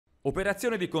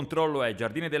Operazione di controllo ai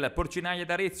giardini del Porcinai ad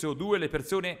Arezzo, 2 le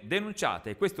persone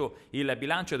denunciate. Questo il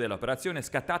bilancio dell'operazione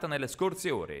scattata nelle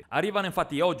scorse ore. Arrivano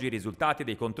infatti oggi i risultati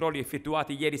dei controlli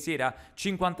effettuati ieri sera,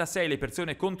 56 le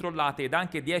persone controllate ed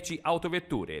anche 10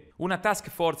 autovetture. Una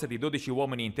task force di 12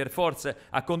 uomini interforce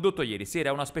ha condotto ieri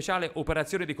sera una speciale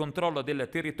operazione di controllo del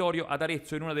territorio ad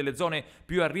Arezzo in una delle zone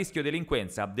più a rischio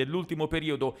delinquenza dell'ultimo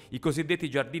periodo, i cosiddetti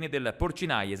giardini del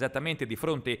Porcinai, esattamente di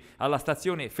fronte alla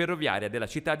stazione ferroviaria della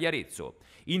città di Arezzo.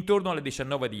 Intorno alle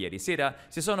 19 di ieri sera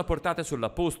si sono portate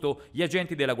sul posto gli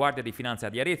agenti della Guardia di Finanza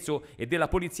di Arezzo e della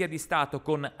Polizia di Stato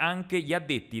con anche gli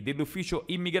addetti dell'ufficio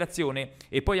immigrazione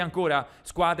e poi ancora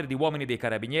squadre di uomini dei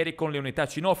carabinieri con le unità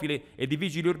cinofile e di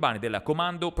vigili urbani del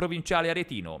comando provinciale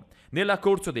aretino. Nel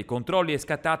corso dei controlli è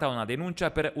scattata una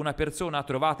denuncia per una persona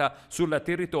trovata sul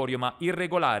territorio ma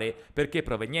irregolare perché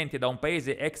proveniente da un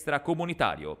paese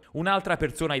extracomunitario. Un'altra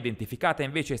persona identificata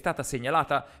invece è stata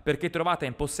segnalata perché trovata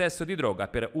in possesso di droga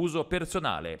per uso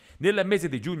personale. Nel mese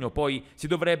di giugno poi si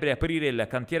dovrebbe aprire il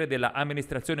cantiere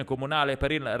dell'amministrazione comunale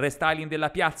per il restyling della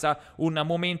piazza, un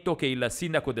momento che il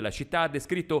sindaco della città ha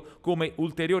descritto come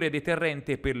ulteriore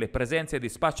deterrente per le presenze di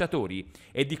spacciatori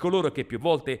e di coloro che più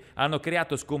volte hanno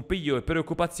creato scompiglio e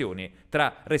preoccupazione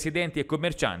tra residenti e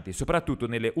commercianti, soprattutto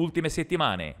nelle ultime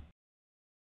settimane.